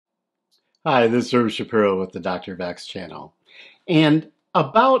Hi, this is Herb Shapiro with the Dr. Vax channel. And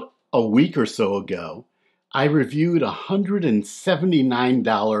about a week or so ago, I reviewed a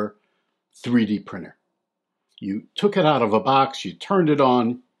 $179 3D printer. You took it out of a box, you turned it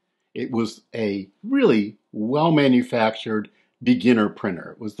on. It was a really well-manufactured beginner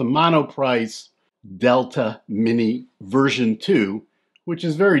printer. It was the Monoprice Delta Mini version 2, which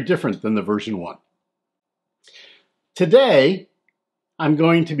is very different than the version 1. Today, I'm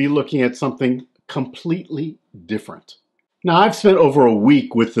going to be looking at something completely different. Now, I've spent over a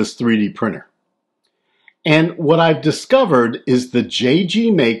week with this 3D printer. And what I've discovered is the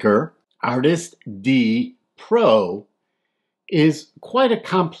JG Maker Astist-D Pro is quite a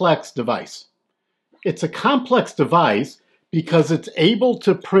complex device. It's a complex device because it's able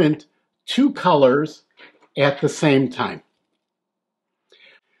to print two colors at the same time.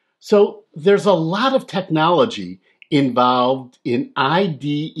 So there's a lot of technology involved in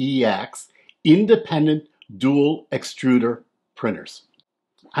IDEX, independent dual extruder printers.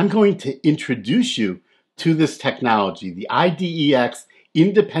 I'm going to introduce you to this technology, the IDEX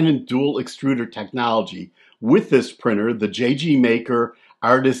independent dual extruder technology with this printer, the JG Maker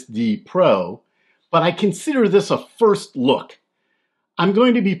Astist-D Pro, but I consider this a first look. I'm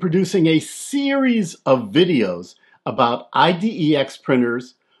going to be producing a series of videos about IDEX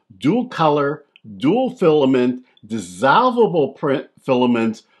printers, dual color, dual filament, dissolvable print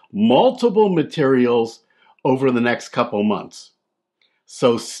filaments, multiple materials over the next couple months.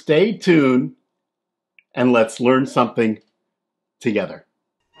 So stay tuned and let's learn something together.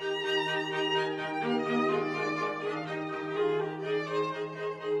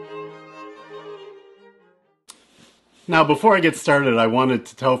 Now, before I get started, I wanted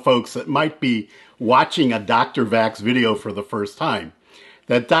to tell folks that might be watching a Dr. Vax video for the first time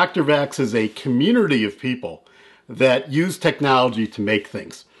that Dr. Vax is a community of people that use technology to make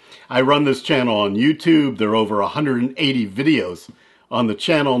things. I run this channel on YouTube. There are over 180 videos on the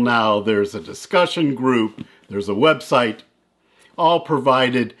channel now. There's a discussion group. There's a website, all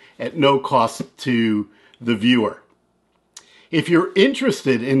provided at no cost to the viewer. If you're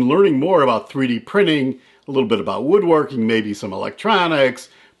interested in learning more about 3D printing, a little bit about woodworking, maybe some electronics,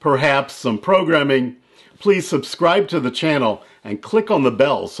 perhaps some programming, please subscribe to the channel and click on the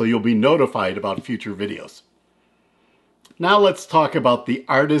bell so you'll be notified about future videos. Now let's talk about the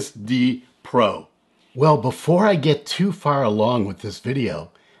Astist-D Pro. Well, before I get too far along with this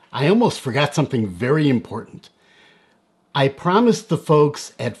video, I almost forgot something very important. I promised the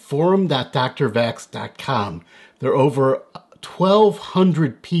folks at forum.drvax.com there are over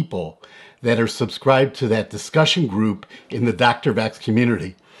 1,200 people that are subscribed to that discussion group in the Dr. Vax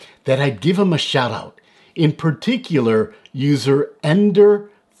community that I'd give them a shout out. In particular, user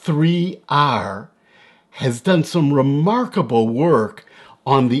Ender3R has done some remarkable work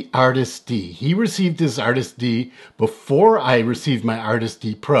on the Astist-D. He received his Astist-D before I received my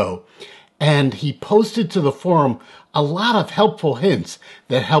Astist-D Pro, and he posted to the forum a lot of helpful hints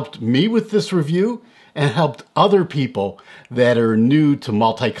that helped me with this review and helped other people that are new to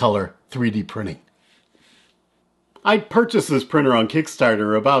multicolor 3D printing. I purchased this printer on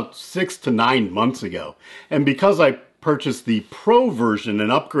Kickstarter about 6 to 9 months ago, and because I purchased the Pro version, an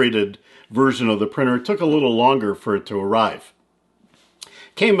upgraded version of the printer, it took a little longer for it to arrive.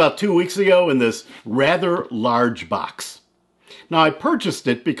 Came about 2 weeks ago in this rather large box. Now, I purchased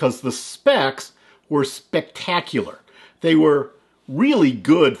it because the specs were spectacular. They were really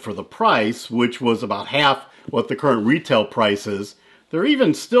good for the price, which was about half what the current retail price is. They're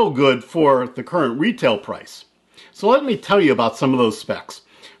even still good for the current retail price. So let me tell you about some of those specs.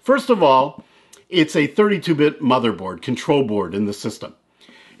 First of all, it's a 32-bit motherboard, control board in the system.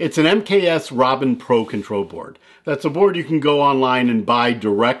 It's an MKS Robin Pro control board. That's a board you can go online and buy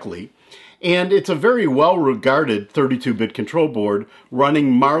directly. And it's a very well-regarded 32-bit control board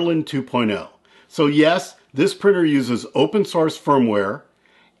running Marlin 2.0. So yes, this printer uses open source firmware,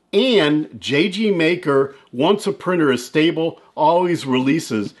 and JG Maker, once a printer is stable, always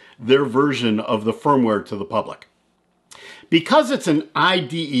releases their version of the firmware to the public. Because it's an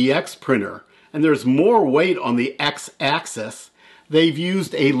IDEX printer, and there's more weight on the x-axis, they've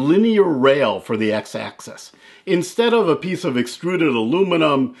used a linear rail for the x-axis. Instead of a piece of extruded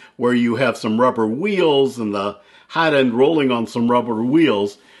aluminum where you have some rubber wheels and the hot end rolling on some rubber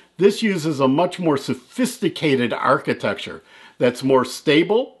wheels, this uses a much more sophisticated architecture that's more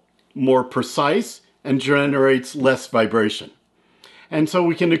stable, more precise, and generates less vibration. And so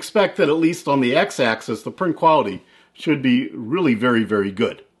we can expect that at least on the x-axis, the print quality should be really very, very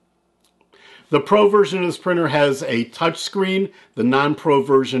good. The Pro version of this printer has a touch screen. The non-Pro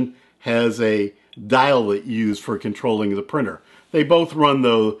version has a dial that you use for controlling the printer. They both run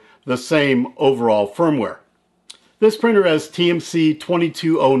the the same overall firmware. This printer has TMC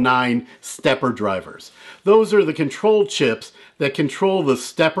 2209 stepper drivers. Those are the control chips that control the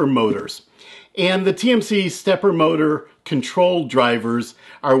stepper motors. And the TMC stepper motor control drivers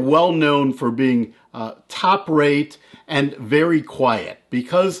are well known for being top rate and very quiet.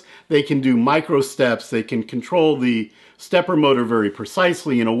 Because they can do micro steps, they can control the stepper motor very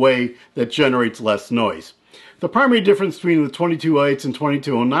precisely in a way that generates less noise. The primary difference between the 2208s and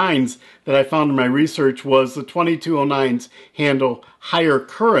 2209s that I found in my research was the 2209s handle higher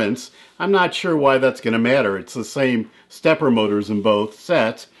currents. I'm not sure why that's going to matter. It's the same stepper motors in both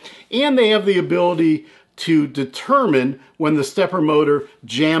sets. And they have the ability to determine when the stepper motor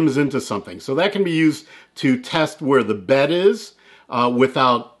jams into something. So that can be used to test where the bed is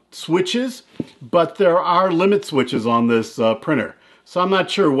without switches, but there are limit switches on this printer. So I'm not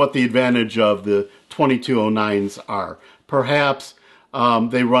sure what the advantage of the 2209s are. Perhaps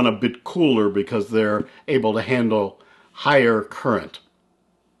they run a bit cooler because they're able to handle higher current.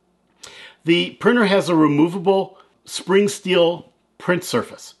 The printer has a removable spring steel print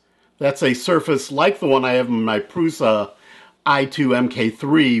surface. That's a surface like the one I have in my Prusa i2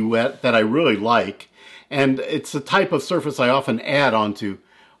 MK3 that I really like. And it's the type of surface I often add onto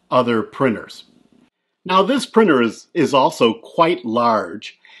other printers. Now this printer is also quite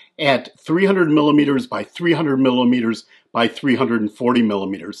large at 300 millimeters by 300 millimeters by 340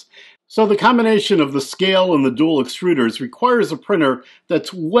 millimeters. So the combination of the scale and the dual extruders requires a printer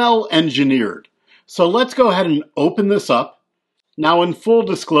that's well engineered. So let's go ahead and open this up. Now in full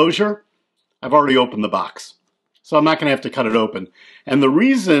disclosure, I've already opened the box. So I'm not going to have to cut it open. And the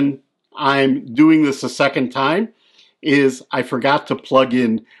reason I'm doing this a second time is I forgot to plug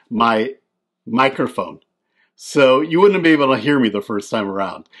in my microphone. So you wouldn't be able to hear me the first time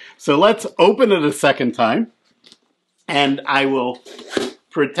around. So let's open it a second time. And I will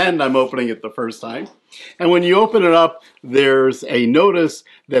pretend I'm opening it the first time. And when you open it up, there's a notice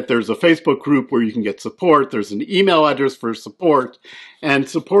that there's a Facebook group where you can get support. There's an email address for support. And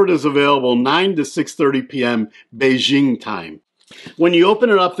support is available 9 to 6:30 p.m. Beijing time. When you open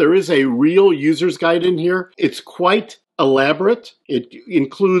it up, there is a real user's guide in here. It's quite elaborate. It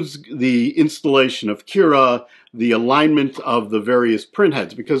includes the installation of Cura, the alignment of the various print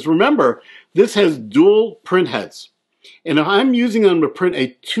heads. Because remember, this has dual print heads. And if I'm using them to print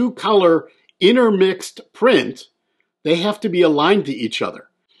a two-color intermixed print, they have to be aligned to each other.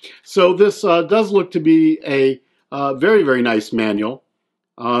 So this does look to be a very, very nice manual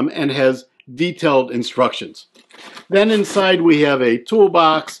and has detailed instructions. Then inside we have a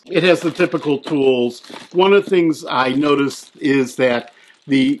toolbox. It has the typical tools. One of the things I noticed is that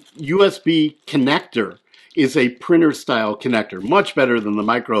the USB connector is a printer style connector, much better than the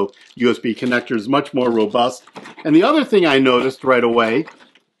micro USB connectors, much more robust. And the other thing I noticed right away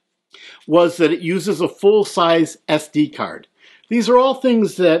was that it uses a full-size SD card. These are all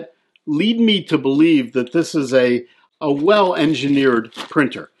things that lead me to believe that this is a well-engineered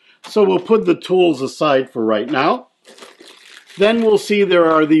printer. So we'll put the tools aside for right now. Then we'll see there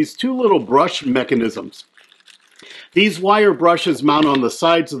are these two little brush mechanisms. These wire brushes mount on the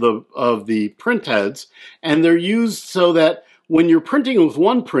sides of the print heads, and they're used so that when you're printing with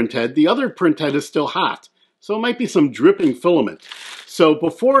one print head, the other print head is still hot. So it might be some dripping filament. So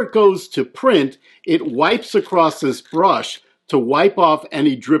before it goes to print, it wipes across this brush to wipe off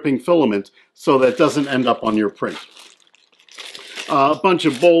any dripping filament so that it doesn't end up on your print. A bunch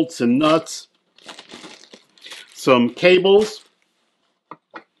of bolts and nuts, some cables.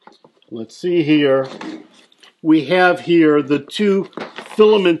 Let's see here. We have here the two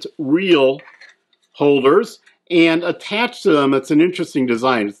filament reel holders, and attached to them, it's an interesting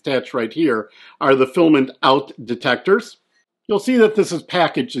design, it's attached right here, are the filament out detectors. You'll see that this is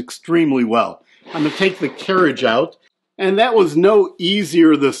packaged extremely well. I'm going to take the carriage out, and that was no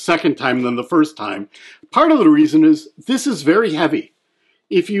easier the second time than the first time. Part of the reason is this is very heavy.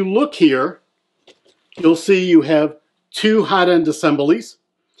 If you look here, you'll see you have two hot end assemblies,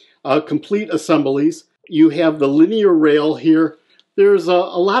 complete assemblies. You have the linear rail here. There's a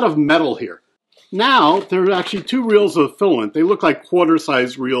lot of metal here. Now, there are actually two reels of filament. They look like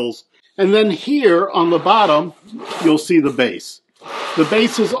quarter-size reels. And then here on the bottom, you'll see the base. The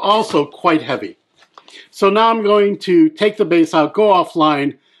base is also quite heavy. So now I'm going to take the base out, go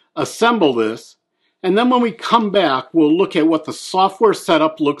offline, assemble this, and then when we come back, we'll look at what the software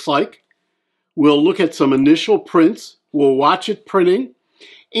setup looks like. We'll look at some initial prints. We'll watch it printing,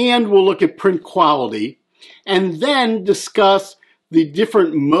 and we'll look at print quality, and then discuss the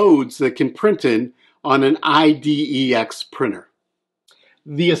different modes that can print in on an IDEX printer.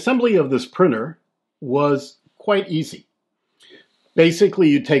 The assembly of this printer was quite easy. Basically,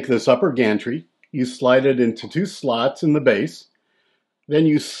 you take this upper gantry, you slide it into 2 slots in the base, then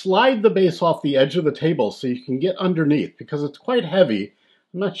you slide the base off the edge of the table so you can get underneath. Because it's quite heavy,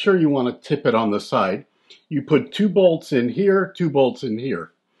 I'm not sure you want to tip it on the side. You put 2 bolts in here, 2 bolts in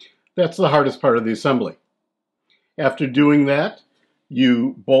here. That's the hardest part of the assembly. After doing that,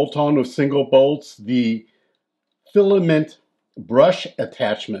 you bolt on with single bolts the filament brush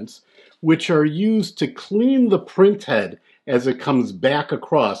attachments, which are used to clean the print head as it comes back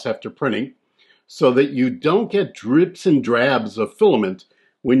across after printing, so that you don't get drips and drabs of filament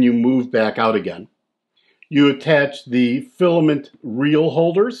when you move back out again. You attach the filament reel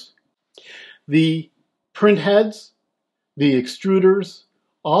holders, the print heads, the extruders,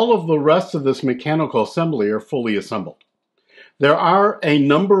 all of the rest of this mechanical assembly are fully assembled. There are a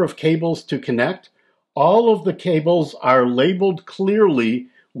number of cables to connect. All of the cables are labeled clearly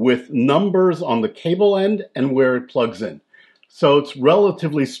with numbers on the cable end and where it plugs in. So it's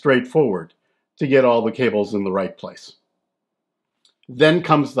relatively straightforward to get all the cables in the right place. Then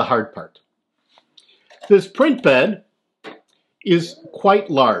comes the hard part. This print bed is quite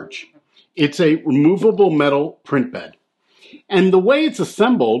large. It's a removable metal print bed. And the way it's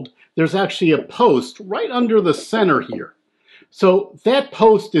assembled, there's actually a post right under the center here. So that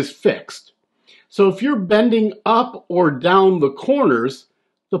post is fixed. So if you're bending up or down the corners,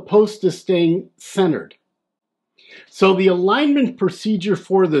 the post is staying centered. So the alignment procedure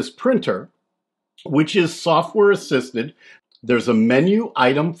for this printer, which is software assisted, there's a menu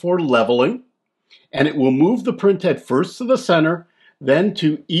item for leveling, and it will move the print head first to the center, then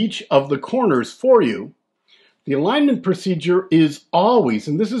to each of the corners for you. The alignment procedure is always,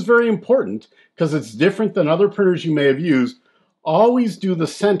 and this is very important because it's different than other printers you may have used, always do the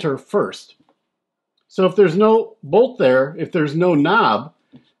center first. So if there's no bolt there, if there's no knob,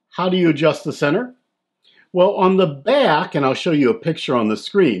 how do you adjust the center? Well, on the back, and I'll show you a picture on the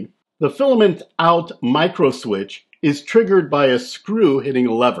screen, the filament out micro switch is triggered by a screw hitting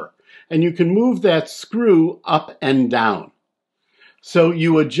a lever, and you can move that screw up and down. So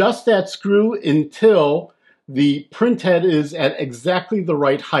you adjust that screw until the print head is at exactly the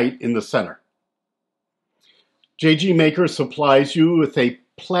right height in the center. JG Maker supplies you with a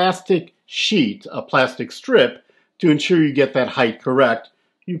plastic sheet, a plastic strip, to ensure you get that height correct.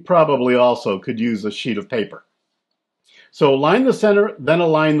 You probably also could use a sheet of paper. So align the center, then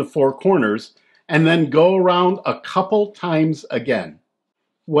align the 4 corners, and then go around a couple times again.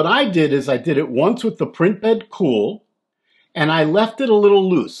 What I did is I did it once with the print bed cool, and I left it a little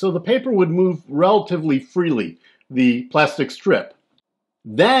loose so the paper would move relatively freely, the plastic strip.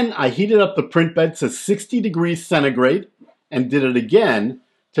 Then I heated up the print bed to 60 degrees centigrade and did it again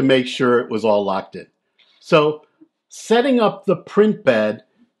to make sure it was all locked in. So setting up the print bed,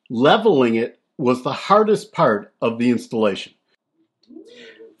 leveling it, was the hardest part of the installation.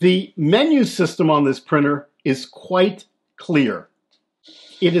 The menu system on this printer is quite clear.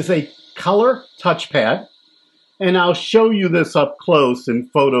 It is a color touchpad, and I'll show you this up close in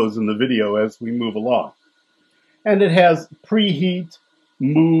photos in the video as we move along. And it has preheat,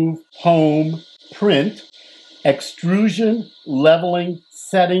 move, home, print, extrusion, leveling,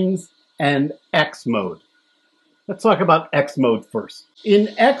 settings, and X mode. Let's talk about X mode first.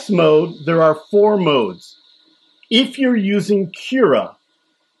 In X mode, there are 4 modes. If you're using Cura,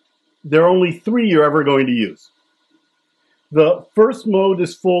 there are only 3 you're ever going to use. The first mode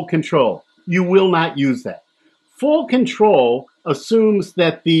is full control. You will not use that. Full control assumes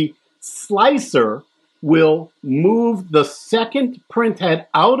that the slicer will move the second print head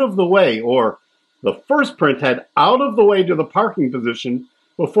out of the way, or the first print head out of the way to the parking position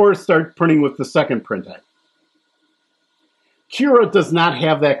before it starts printing with the second print head. Cura does not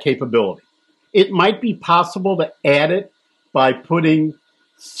have that capability. It might be possible to add it by putting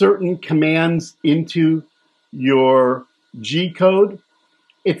certain commands into your G code.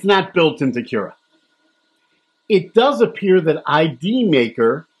 It's not built into Cura. It does appear that ID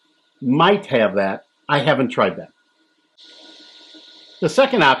Maker might have that. I haven't tried that. The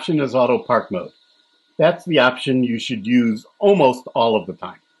second option is auto park mode. That's the option you should use almost all of the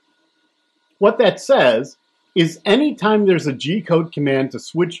time. What that says is anytime there's a G code command to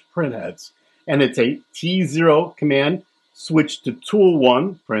switch print heads, and it's a T0 command, switch to tool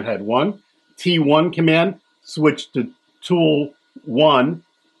 1, print head 1, T1 command, switch to tool 1,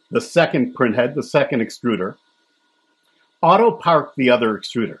 the second print head, the second extruder, auto park the other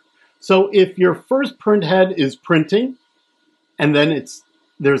extruder. So if your first print head is printing, and then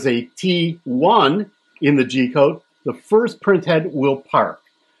there's a T1 in the G code, the first print head will park.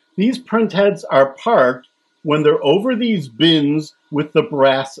 These print heads are parked when they're over these bins with the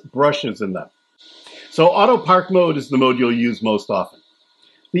brass brushes in them. So auto park mode is the mode you'll use most often.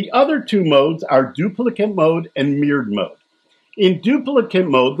 The other two modes are duplicate mode and mirrored mode. In duplicate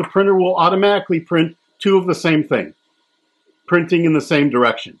mode, the printer will automatically print two of the same thing, printing in the same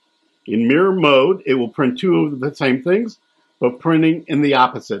direction. In mirror mode, it will print two of the same things, but printing in the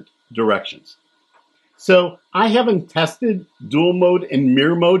opposite directions. So I haven't tested dual mode and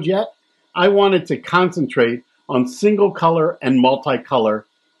mirror mode yet. I wanted to concentrate on single color and multicolor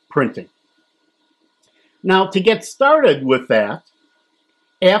printing. Now, to get started with that,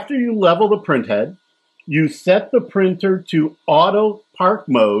 after you level the print head, you set the printer to auto park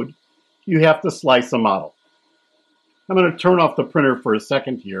mode. You have to slice a model. I'm going to turn off the printer for a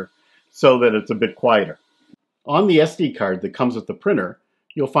second here so that it's a bit quieter. On the SD card that comes with the printer,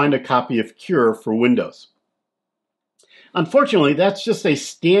 you'll find a copy of Cura for Windows. Unfortunately, that's just a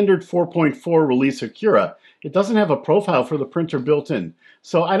standard 4.4 release of Cura. It doesn't have a profile for the printer built in,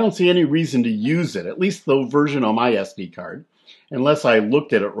 so I don't see any reason to use it, at least the version on my SD card, unless I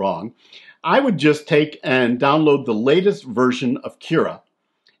looked at it wrong. I would just take and download the latest version of Cura,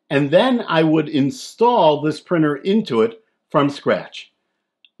 and then I would install this printer into it from scratch.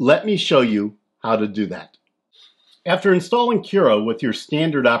 Let me show you how to do that. After installing Cura with your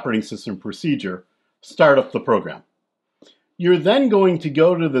standard operating system procedure, start up the program. You're then going to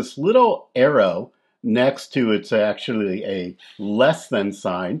go to this little arrow next to, it's actually a less than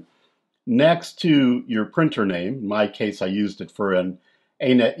sign, next to your printer name. In my case, I used it for an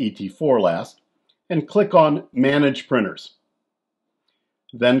ANET ET4 last, and click on Manage Printers.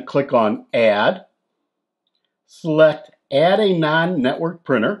 Then click on Add, select Add a Non-Network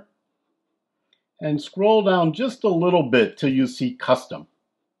Printer, and scroll down just a little bit till you see Custom.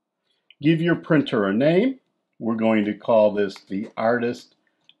 Give your printer a name. We're going to call this the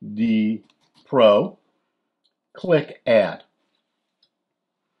Astist-D Pro. Click Add.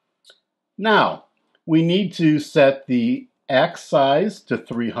 Now, we need to set the X size to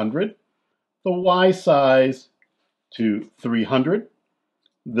 300, the Y size to 300,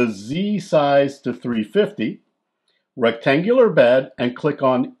 the Z size to 350, rectangular bed, and click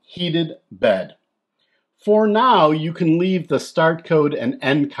on Heated Bed. For now, you can leave the start code and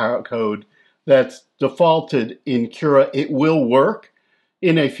end code that's defaulted in Cura. It will work.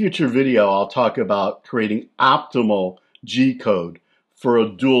 In a future video, I'll talk about creating optimal G code for a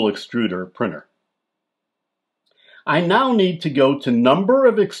dual extruder printer. I now need to go to number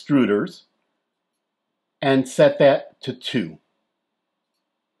of extruders and set that to 2.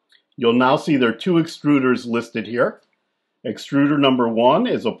 You'll now see there are 2 extruders listed here. Extruder number 1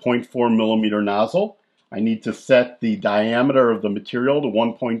 is a 0.4 millimeter nozzle. I need to set the diameter of the material to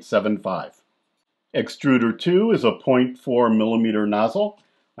 1.75. Extruder 2 is a 0.4 millimeter nozzle.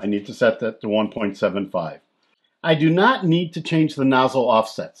 I need to set that to 1.75. I do not need to change the nozzle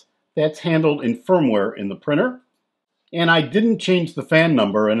offsets. That's handled in firmware in the printer. And I didn't change the fan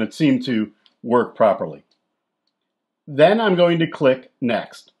number, and it seemed to work properly. Then I'm going to click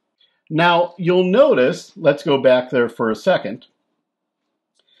Next. Now, you'll notice, let's go back there for a second.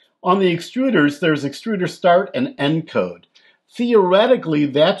 On the extruders, there's extruder start and end code. Theoretically,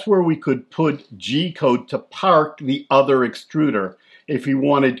 that's where we could put G code to park the other extruder if you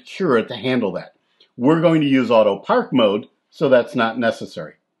wanted Cura to handle that. We're going to use auto park mode, so that's not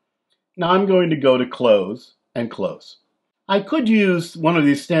necessary. Now I'm going to go to Close and Close. I could use one of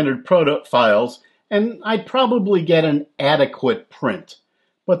these standard profiles, and I'd probably get an adequate print.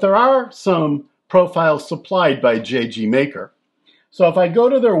 But there are some profiles supplied by JG Maker. So if I go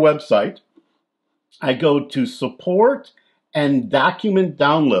to their website, I go to Support and Document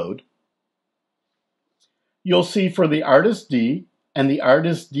Download, you'll see for the Astist-D and the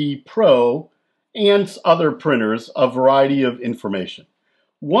Astist-D Pro and other printers a variety of information.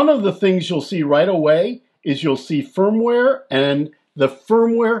 One of the things you'll see right away is you'll see firmware and the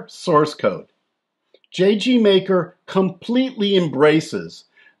firmware source code. JG Maker completely embraces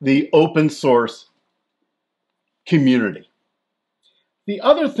the open source community. The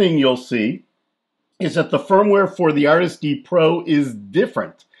other thing you'll see is that the firmware for the Astist-D Pro is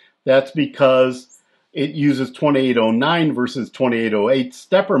different. That's because it uses 2809 versus 2808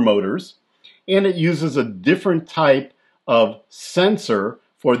 stepper motors, and it uses a different type of sensor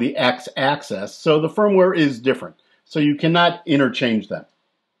for the X-axis, so the firmware is different. So you cannot interchange them.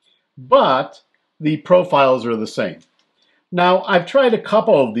 But the profiles are the same. Now, I've tried a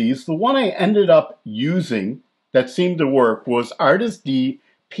couple of these. The one I ended up using that seemed to work was Astist-D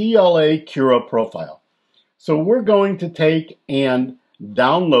PLA Cura profile. So we're going to take and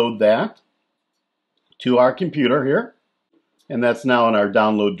download that to our computer here, and that's now in our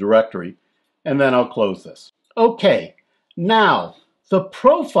download directory, and then I'll close this. Okay, now The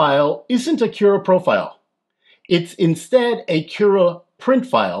profile isn't a Cura profile. It's instead a Cura print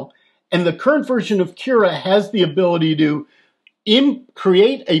file, and the current version of Cura has the ability to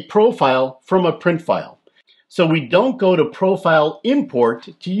create a profile from a print file. So we don't go to Profile Import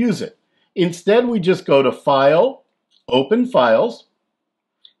to use it. Instead, we just go to File, Open Files,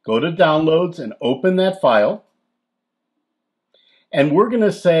 go to Downloads and open that file. And we're going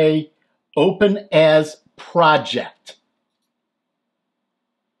to say Open as Project.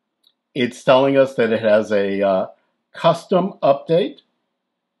 It's telling us that it has a custom update.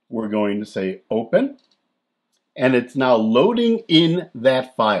 We're going to say Open. And it's now loading in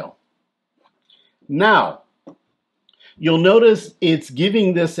that file. Now, you'll notice it's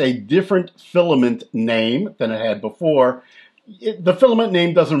giving this a different filament name than it had before. The filament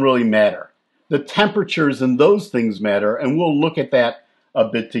name doesn't really matter. The temperatures and those things matter, and we'll look at that a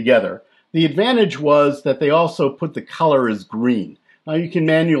bit together. The advantage was that they also put the color as green. Now you can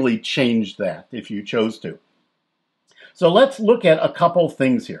manually change that if you chose to. So let's look at a couple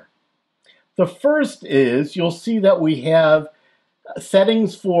things here. The first is you'll see that we have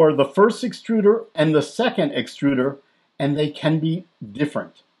settings for the first extruder and the second extruder, and they can be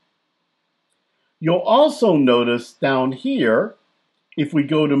different. You'll also notice down here, if we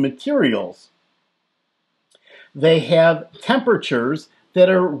go to materials, they have temperatures that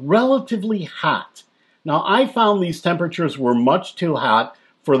are relatively hot. Now, I found these temperatures were much too hot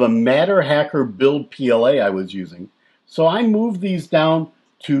for the Matter Hacker build PLA I was using. So I moved these down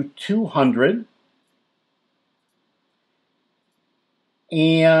to 200.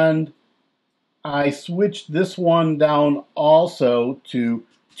 And I switched this one down also to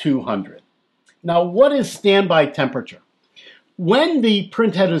 200. Now, what is standby temperature? When the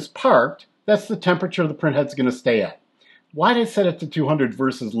printhead is parked, that's the temperature the printhead's going to stay at. Why did I set it to 200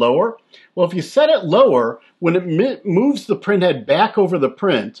 versus lower? Well, if you set it lower, when it moves the printhead back over the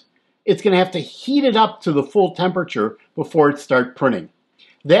print, it's going to have to heat it up to the full temperature before it starts printing.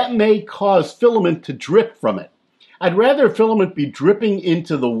 That may cause filament to drip from it. I'd rather filament be dripping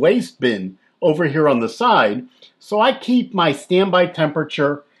into the waste bin over here on the side, so I keep my standby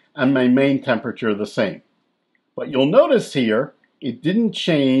temperature and my main temperature the same. But you'll notice here, it didn't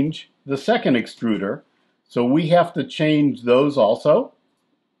change the second extruder, so we have to change those also.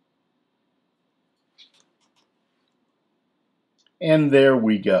 And there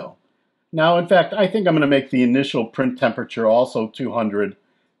we go. Now, in fact, I think I'm going to make the initial print temperature also 200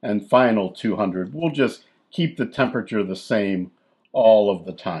 and final 200. We'll just keep the temperature the same all of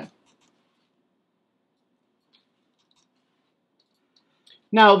the time.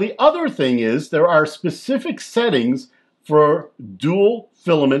 Now, the other thing is there are specific settings for dual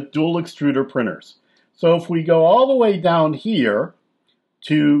filament, dual extruder printers. So if we go all the way down here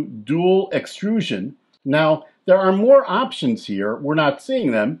to dual extrusion, now there are more options here. We're not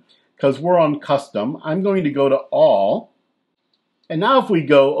seeing them because we're on custom. I'm going to go to all. And now if we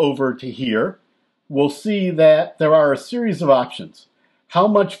go over to here, we'll see that there are a series of options. How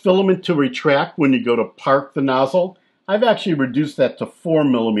much filament to retract when you go to park the nozzle. I've actually reduced that to 4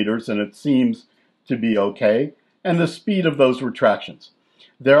 millimeters and it seems to be okay. And the speed of those retractions.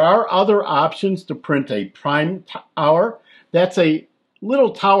 There are other options to print a prime tower. That's a little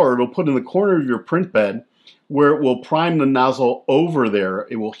tower it'll put in the corner of your print bed where it will prime the nozzle over there.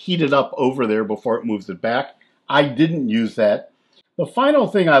 It will heat it up over there before it moves it back. I didn't use that. The final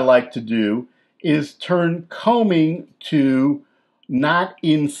thing I like to do is turn combing to not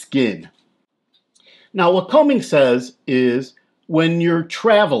in skin. Now what combing says is when you're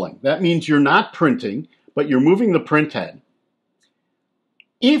traveling, that means you're not printing, but you're moving the print head.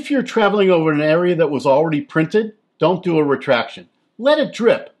 If you're traveling over an area that was already printed, don't do a retraction. Let it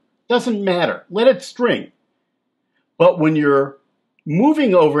drip. Doesn't matter. Let it string. But when you're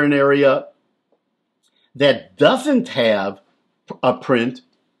moving over an area that doesn't have a print,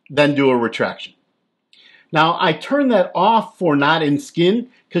 then do a retraction. Now, I turn that off for not in skin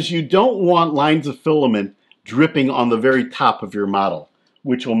because you don't want lines of filament dripping on the very top of your model,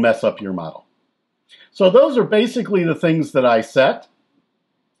 which will mess up your model. So those are basically the things that I set.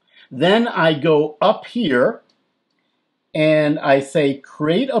 Then I go up here and I say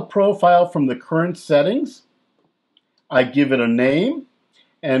create a profile from the current settings. I give it a name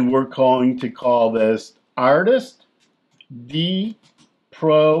and we're going to call this Astist-D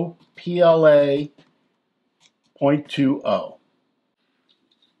Pro PLA 0.20.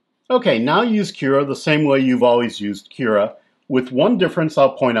 Okay, now use Cura the same way you've always used Cura, with one difference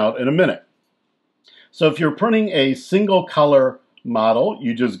I'll point out in a minute. So if you're printing a single color model,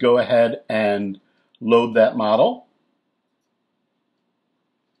 you just go ahead and load that model.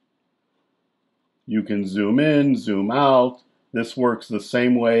 You can zoom in, zoom out, This works the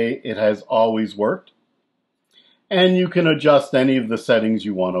same way it has always worked. And you can adjust any of the settings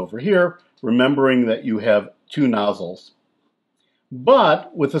you want over here, remembering that you have 2 nozzles.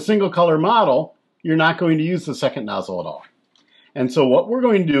 But with a single color model, you're not going to use the second nozzle at all. And so what we're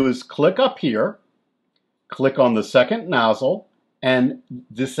going to do is click up here, click on the second nozzle, and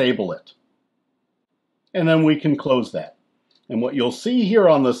disable it. And then we can close that. And what you'll see here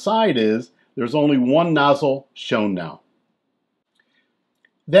on the side is there's only 1 nozzle shown now.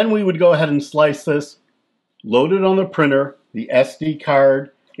 Then we would go ahead and slice this, load it on the printer. The SD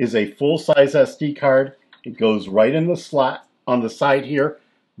card is a full-size SD card. It goes right in the slot on the side here.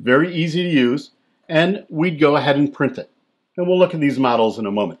 Very easy to use. And we'd go ahead and print it. And we'll look at these models in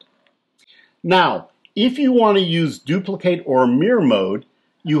a moment. Now, if you want to use duplicate or mirror mode,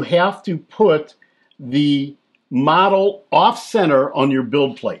 you have to put the model off-center on your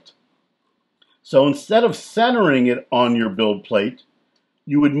build plate. So instead of centering it on your build plate,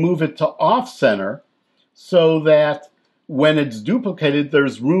 you would move it to off-center so that when it's duplicated,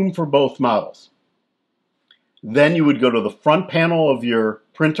 there's room for both models. Then you would go to the front panel of your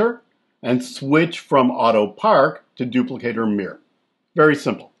printer and switch from Auto Park to duplicate or mirror. Very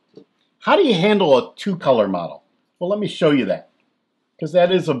simple. How do you handle a 2-color model? Well, let me show you that, because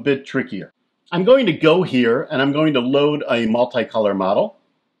that is a bit trickier. I'm going to go here and I'm going to load a multicolor model.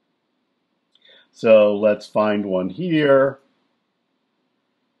 So let's find one here.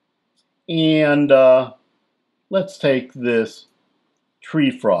 And let's take this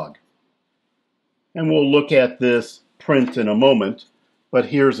tree frog. And we'll look at this print in a moment, but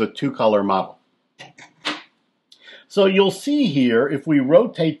here's a 2-color model. So you'll see here, if we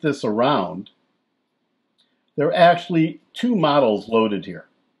rotate this around, there are actually 2 models loaded here.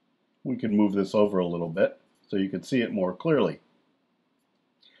 We can move this over a little bit so you can see it more clearly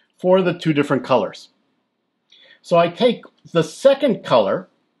for the 2 different colors. So I take the second color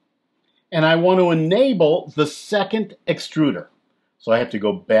and I want to enable the second extruder. So I have to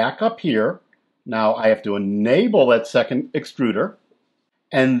go back up here. Now I have to enable that second extruder,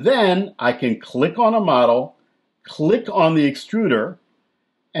 and then I can click on a model, click on the extruder,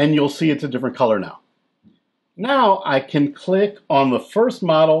 and you'll see it's a different color now. Now I can click on the first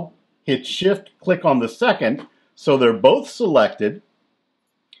model, hit Shift, click on the second, so they're both selected.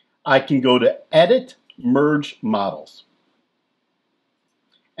 I can go to Edit, Merge Models.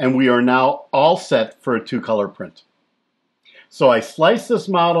 And we are now all set for a 2-color print. So I slice this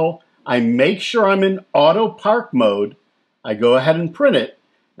model, I make sure I'm in Auto Park mode, I go ahead and print it,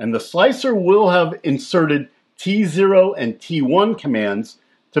 and the slicer will have inserted T0 and T1 commands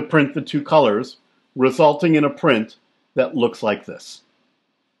to print the 2 colors, resulting in a print that looks like this.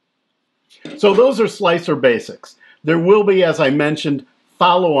 So those are slicer basics. There will be, as I mentioned,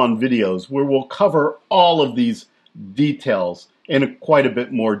 follow-on videos where we'll cover all of these details in quite a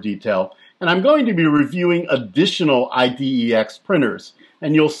bit more detail. And I'm going to be reviewing additional IDEX printers,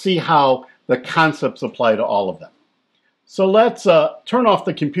 and you'll see how the concepts apply to all of them. So let's turn off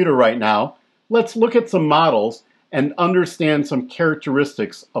the computer right now. Let's look at some models and understand some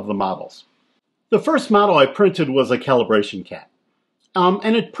characteristics of the models. The first model I printed was a calibration cat.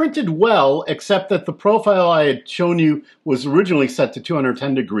 And it printed well, except that the profile I had shown you was originally set to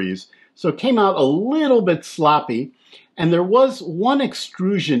 210 degrees, so it came out a little bit sloppy, and there was one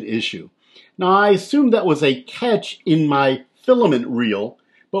extrusion issue. Now, I assume that was a catch in my filament reel,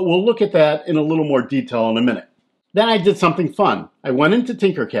 but we'll look at that in a little more detail in a minute. Then I did something fun. I went into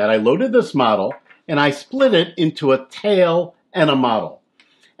Tinkercad, I loaded this model, and I split it into a tail and a model.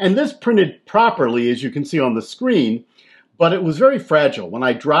 And this printed properly, as you can see on the screen, but it was very fragile. When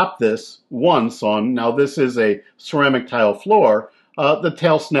I dropped this once on, now this is a ceramic tile floor, the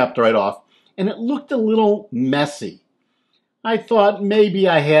tail snapped right off, and it looked a little messy. I thought maybe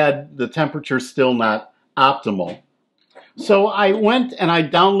I had the temperature still not optimal. So I went and I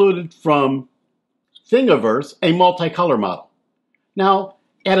downloaded from Thingiverse a multicolor model. Now,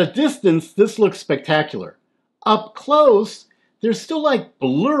 at a distance, this looks spectacular. Up close, there's still like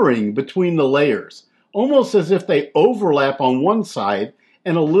blurring between the layers, almost as if they overlap on one side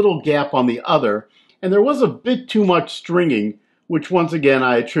and a little gap on the other, and there was a bit too much stringing, which once again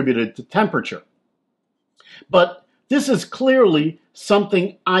I attributed to temperature. But this is clearly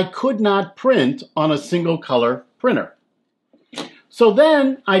something I could not print on a single color printer. So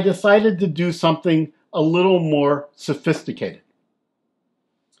then I decided to do something a little more sophisticated.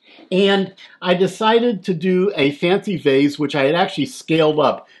 And I decided to do a fancy vase, which I had actually scaled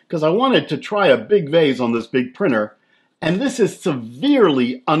up because I wanted to try a big vase on this big printer. And this is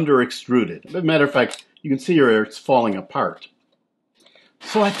severely under extruded. As a matter of fact, you can see here it's falling apart.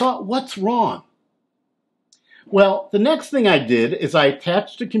 So I thought, what's wrong? Well, the next thing I did is I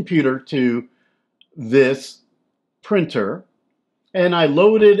attached a computer to this printer, and I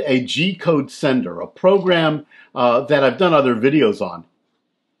loaded a G-code sender, a program that I've done other videos on.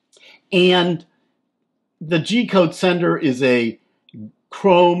 And the G-code sender is a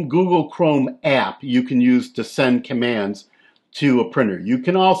Google Chrome app you can use to send commands to a printer. You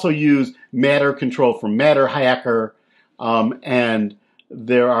can also use Matter Control from Matter Hacker, and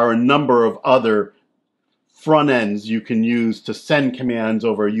there are a number of other front ends you can use to send commands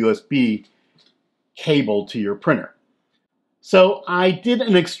over a USB cable to your printer. So I did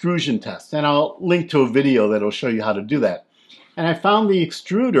an extrusion test, and I'll link to a video that'll show you how to do that. And I found the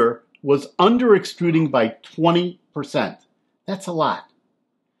extruder was under extruding by 20%. That's a lot.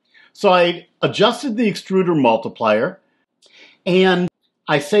 So I adjusted the extruder multiplier, and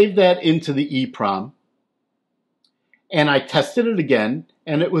I saved that into the EEPROM, and I tested it again,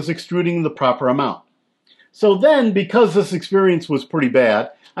 and it was extruding the proper amount. So then, because this experience was pretty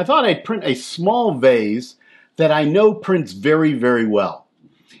bad, I thought I'd print a small vase that I know prints very, very well.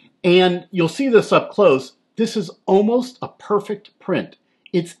 And you'll see this up close. This is almost a perfect print.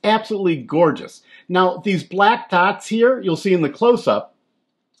 It's absolutely gorgeous. Now, these black dots here, you'll see in the close-up,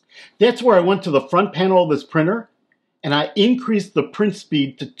 that's where I went to the front panel of this printer, and I increased the print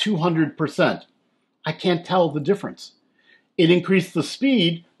speed to 200%. I can't tell the difference. It increased the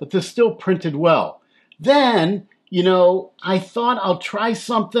speed, but this still printed well. Then, I thought I'll try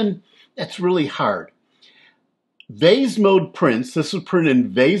something that's really hard. Vase mode prints. This was printed in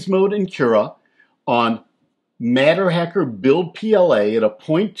vase mode in Cura on Matter Hacker Build PLA at a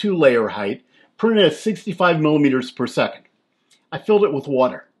 0.2 layer height, printed at 65 millimeters per second. I filled it with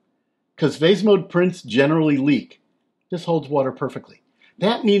water because vase mode prints generally leak. This holds water perfectly.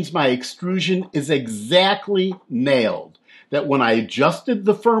 That means my extrusion is exactly nailed, that when I adjusted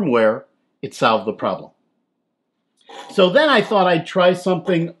the firmware, it solved the problem. So then I thought I'd try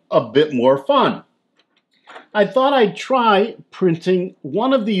something a bit more fun. I thought I'd try printing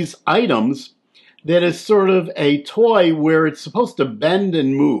one of these items that is sort of a toy where it's supposed to bend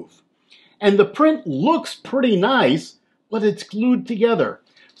and move. And the print looks pretty nice, but it's glued together.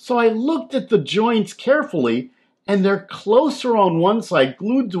 So I looked at the joints carefully, and they're closer on one side,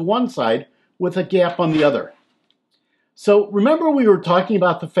 glued to one side, with a gap on the other. So remember we were talking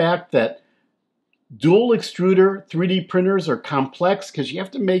about the fact that dual extruder 3D printers are complex because you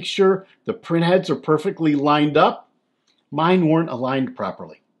have to make sure the print heads are perfectly lined up. Mine weren't aligned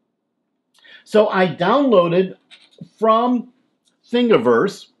properly. So I downloaded from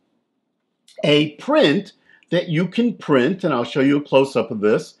Thingiverse a print that you can print, and I'll show you a close-up of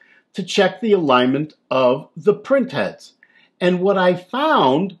this, to check the alignment of the print heads. And what I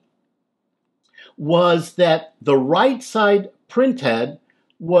found was that the right side print head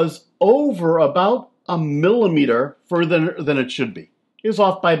was over about a millimeter further than it should be. It was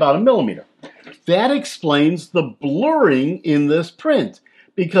off by about a millimeter. That explains the blurring in this print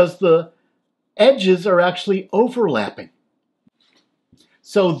because the edges are actually overlapping.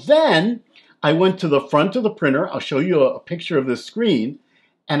 So then I went to the front of the printer. I'll show you a picture of this screen,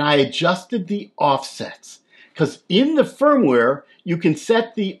 and I adjusted the offsets because in the firmware you can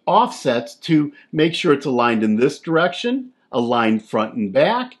set the offsets to make sure it's aligned in this direction, aligned front and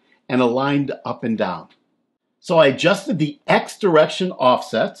back, and aligned up and down. So I adjusted the X direction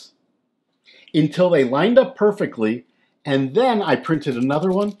offsets until they lined up perfectly, and then I printed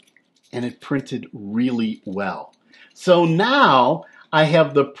another one, and it printed really well. So now I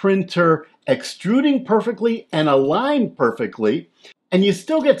have the printer extruding perfectly and aligned perfectly, and you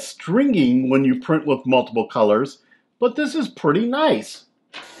still get stringing when you print with multiple colors, but this is pretty nice.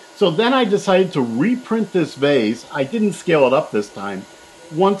 So then I decided to reprint this vase. I didn't scale it up this time.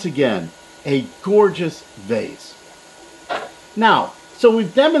 Once again, a gorgeous vase. Now, so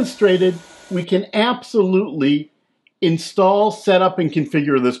we've demonstrated we can absolutely install, set up, and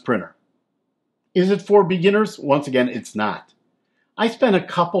configure this printer. Is it for beginners? Once again, it's not. I spent a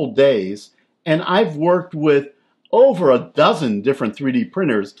couple days, and I've worked with over a dozen different 3D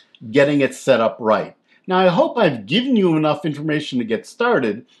printers getting it set up right. Now, I hope I've given you enough information to get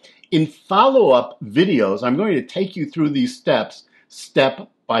started. In follow-up videos, I'm going to take you through these steps, step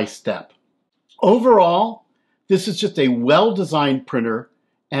by step. Overall, this is just a well-designed printer,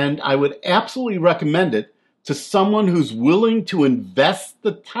 and I would absolutely recommend it to someone who's willing to invest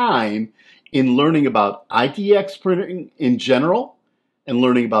the time in learning about IDEX printing in general and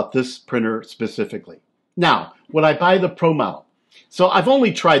learning about this printer specifically. Now, would I buy the Pro model? So I've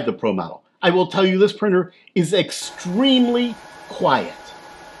only tried the Pro model. I will tell you this printer is extremely quiet.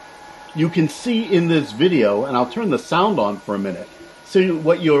 You can see in this video, and I'll turn the sound on for a minute, so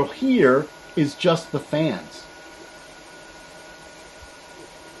what you'll hear is just the fans.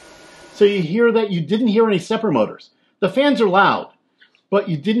 So you hear that you didn't hear any stepper motors. The fans are loud, but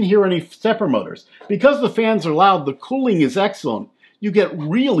you didn't hear any stepper motors. Because the fans are loud, the cooling is excellent. You get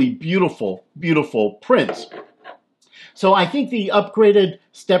really beautiful, beautiful prints. So I think the upgraded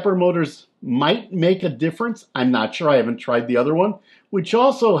stepper motors might make a difference. I'm not sure. I haven't tried the other one, which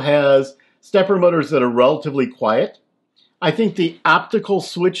also has stepper motors that are relatively quiet. I think the optical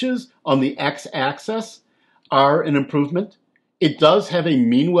switches on the X-axis are an improvement. It does have a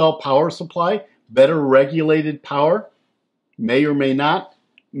Meanwell power supply, better regulated power, may or may not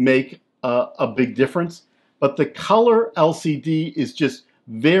make a big difference. But the color LCD is just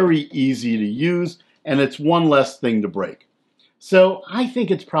very easy to use, and it's one less thing to break. So I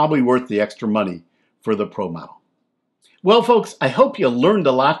think it's probably worth the extra money for the Pro model. Well, folks, I hope you learned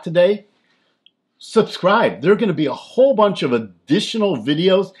a lot today. Subscribe. There are going to be a whole bunch of additional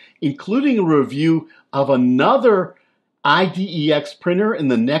videos, including a review of another IDEX printer in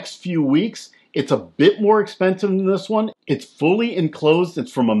the next few weeks. It's a bit more expensive than this one. It's fully enclosed.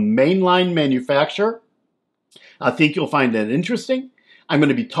 It's from a mainline manufacturer. I think you'll find that interesting. I'm going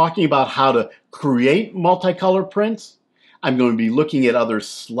to be talking about how to create multicolor prints. I'm going to be looking at other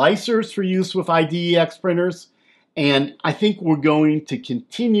slicers for use with IDEX printers. And I think we're going to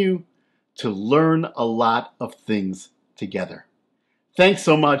continue to learn a lot of things together. Thanks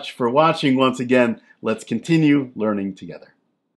so much for watching once again. Let's continue learning together.